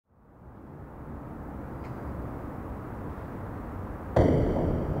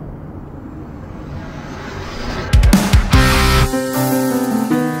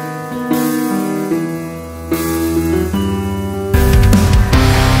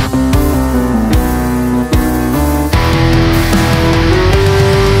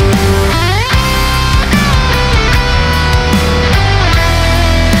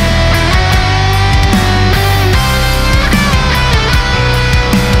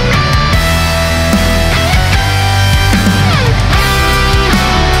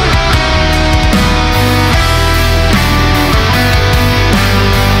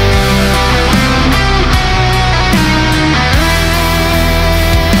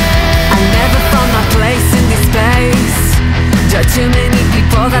too many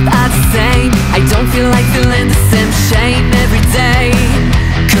people that are the same. I don't feel like feeling the same shame every day,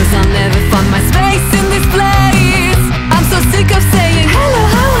 'cause I'll never find my space in this place. I'm so sick of saying hello,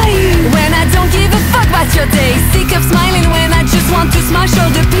 how are you, when I don't give a fuck about your day. Sick of smiling when I just want to smash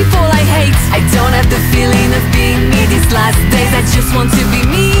all the people I hate. I don't have the feeling of being me these last days. I just want to be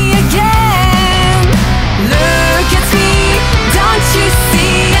me again. Look at me, don't you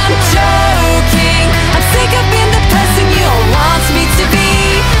see I'm joking? I'm sick of being the person you all want me to be.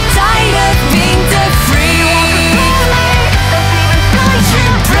 Tired of being the freak. You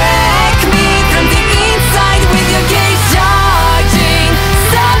break me from the inside with your gaze charging,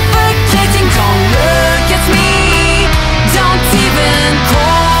 suffocating. Don't look at me, don't even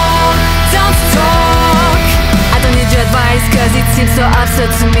call, don't talk. I don't need your advice 'cause it seems so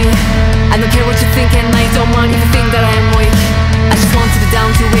absurd to me. I don't care what you think and I don't want you to think that I am weak. I just want to be down,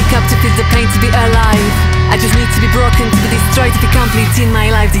 to wake up, to feel the pain, to be alive. I just need to be broken, to be destroyed, to be complete in my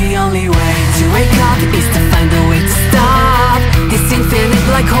life. The only way to wake up is to find a way to stop this infinite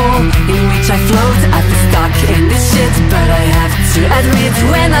black hole in which I float. I feel stuck in this shit, but I have to admit,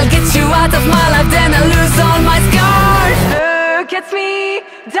 when I'll get you out of my life, then I'll lose all my scars. Look at me,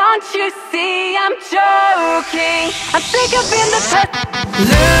 don't you see I'm joking? I'm sick of being the person.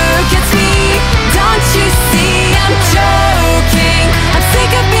 Look at me, don't you see I'm joking? I'm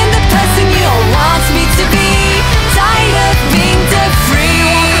sick of being the person you all want me to be. Tired of being the freak.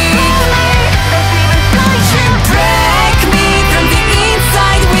 You break me from the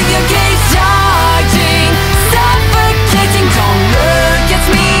inside with your gaze charging, suffocating. Don't look at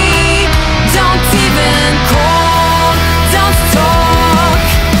me, don't even call, don't talk.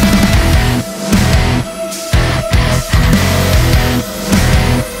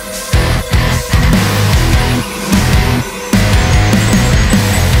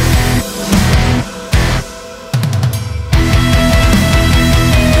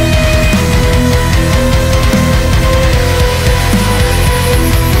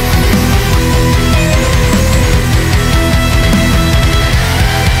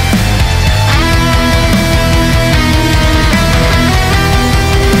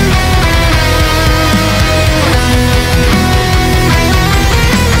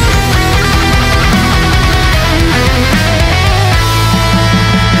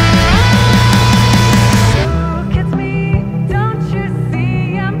 Look at me,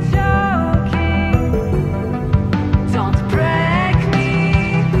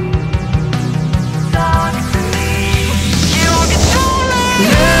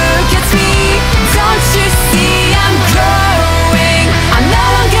 don't you